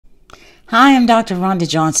Hi, I'm Dr. Rhonda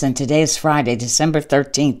Johnson. Today is Friday, December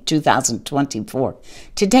 13th, 2024.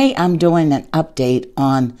 Today I'm doing an update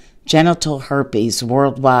on genital herpes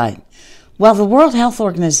worldwide. Well, the World Health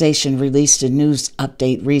Organization released a news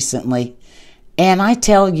update recently, and I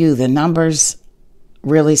tell you, the numbers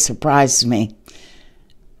really surprised me.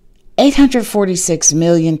 846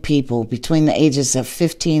 million people between the ages of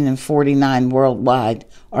 15 and 49 worldwide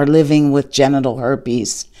are living with genital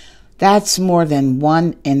herpes. That's more than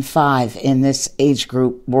 1 in 5 in this age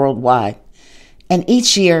group worldwide. And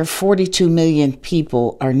each year, 42 million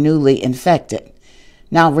people are newly infected.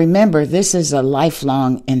 Now remember, this is a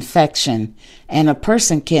lifelong infection, and a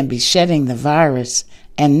person can be shedding the virus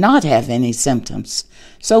and not have any symptoms.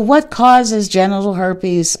 So what causes genital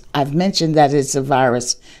herpes? I've mentioned that it's a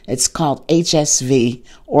virus. It's called HSV,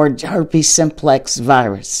 or Herpes Simplex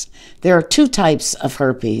Virus. There are two types of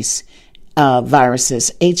herpes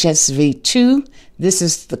viruses. HSV2, this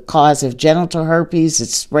is the cause of genital herpes.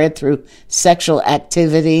 It's spread through sexual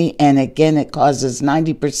activity, and again, it causes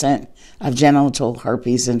 90% of genital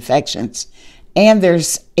herpes infections. And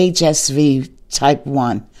there's HSV type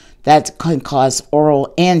 1 that can cause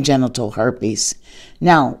oral and genital herpes.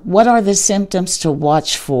 Now, what are the symptoms to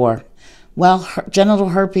watch for? Well, genital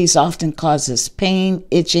herpes often causes pain,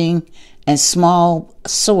 itching, and small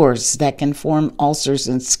sores that can form ulcers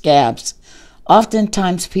and scabs.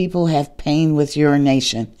 Oftentimes, people have pain with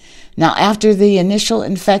urination. Now, after the initial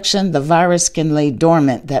infection, the virus can lay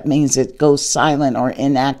dormant. That means it goes silent or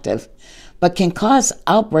inactive, but can cause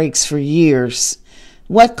outbreaks for years.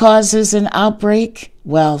 What causes an outbreak?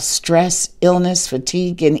 Well, stress, illness,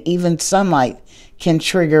 fatigue, and even sunlight can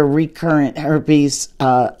trigger recurrent herpes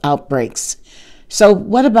outbreaks. So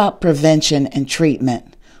what about prevention and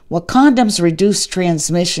treatment? Well, condoms reduce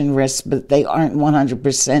transmission risk, but they aren't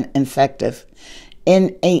 100% effective. In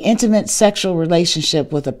an intimate sexual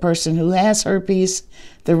relationship with a person who has herpes,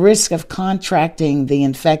 the risk of contracting the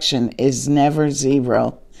infection is never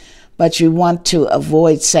zero. But you want to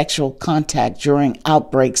avoid sexual contact during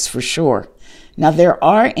outbreaks for sure. Now, there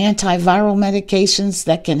are antiviral medications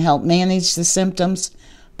that can help manage the symptoms,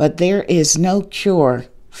 but there is no cure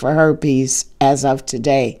for herpes as of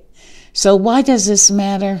today. So why does this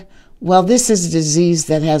matter? Well, this is a disease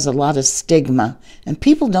that has a lot of stigma, and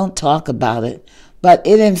people don't talk about it, but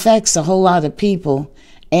it infects a whole lot of people,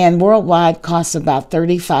 and worldwide costs about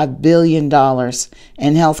 $35 billion in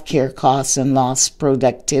healthcare costs and lost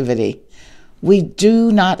productivity. We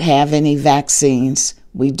do not have any vaccines.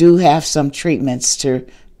 We do have some treatments to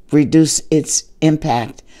reduce its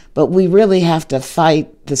impact, but we really have to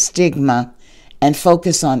fight the stigma and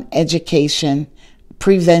focus on education,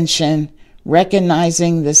 prevention,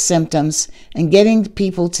 recognizing the symptoms, and getting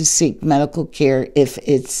people to seek medical care if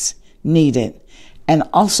it's needed. And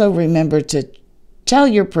also remember to tell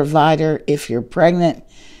your provider if you're pregnant,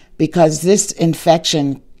 because this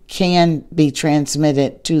infection can be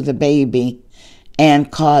transmitted to the baby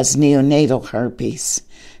and cause neonatal herpes.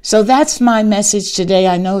 So that's my message today.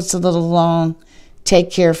 I know it's a little long. Take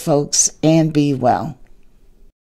care, folks, and be well.